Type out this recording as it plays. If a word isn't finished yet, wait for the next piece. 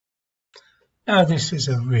Now, this is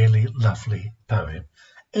a really lovely poem.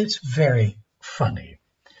 It's very funny,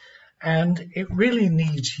 and it really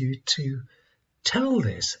needs you to tell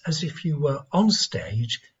this as if you were on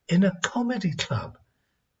stage in a comedy club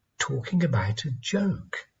talking about a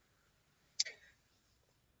joke.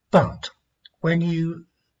 But when you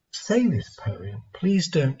say this poem, please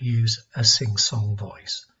don't use a sing-song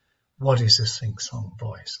voice. What is a sing-song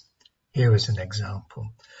voice? Here is an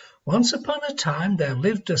example. Once upon a time there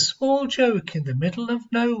lived a small joke in the middle of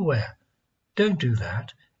nowhere. Don't do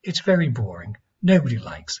that. It's very boring. Nobody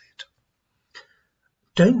likes it.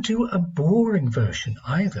 Don't do a boring version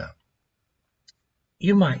either.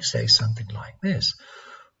 You might say something like this.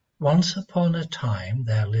 Once upon a time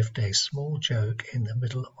there lived a small joke in the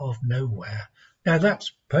middle of nowhere. Now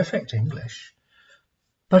that's perfect English,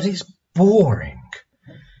 but it's boring.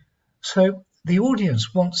 So the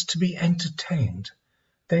audience wants to be entertained.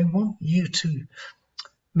 They want you to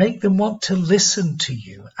make them want to listen to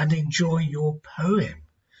you and enjoy your poem.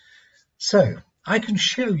 So I can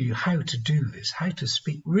show you how to do this, how to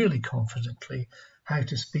speak really confidently, how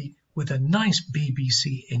to speak with a nice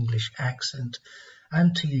BBC English accent,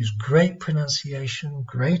 and to use great pronunciation,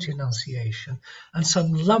 great enunciation, and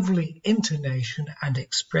some lovely intonation and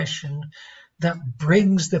expression that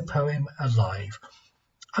brings the poem alive.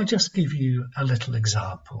 I'll just give you a little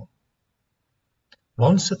example.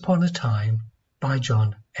 Once Upon a Time by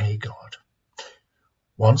John Agard.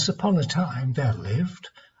 Once upon a time there lived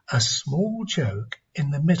a small joke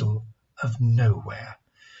in the middle of nowhere.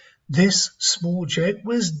 This small joke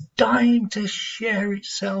was dying to share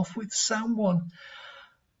itself with someone,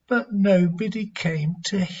 but nobody came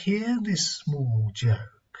to hear this small joke.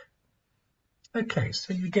 Okay,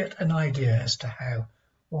 so you get an idea as to how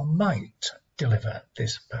one might deliver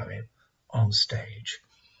this poem on stage.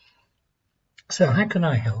 So how can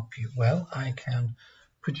I help you? Well, I can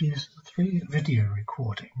produce 3 video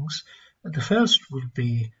recordings. The first will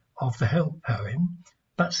be of the whole poem,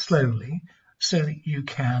 but slowly, so that you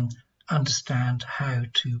can understand how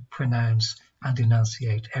to pronounce and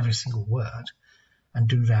enunciate every single word, and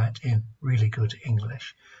do that in really good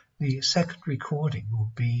English. The second recording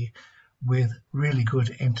will be with really good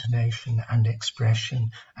intonation and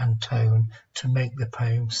expression and tone to make the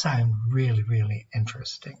poem sound really, really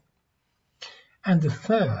interesting. And the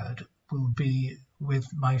third will be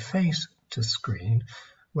with my face to screen,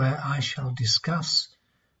 where I shall discuss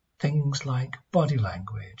things like body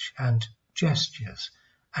language and gestures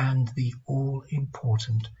and the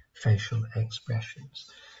all-important facial expressions.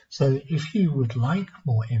 So if you would like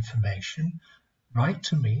more information, write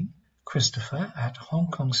to me, Christopher, at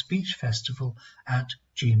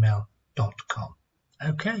hongkongspeechfestival@gmail.com.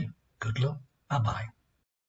 Okay, good luck. Bye-bye.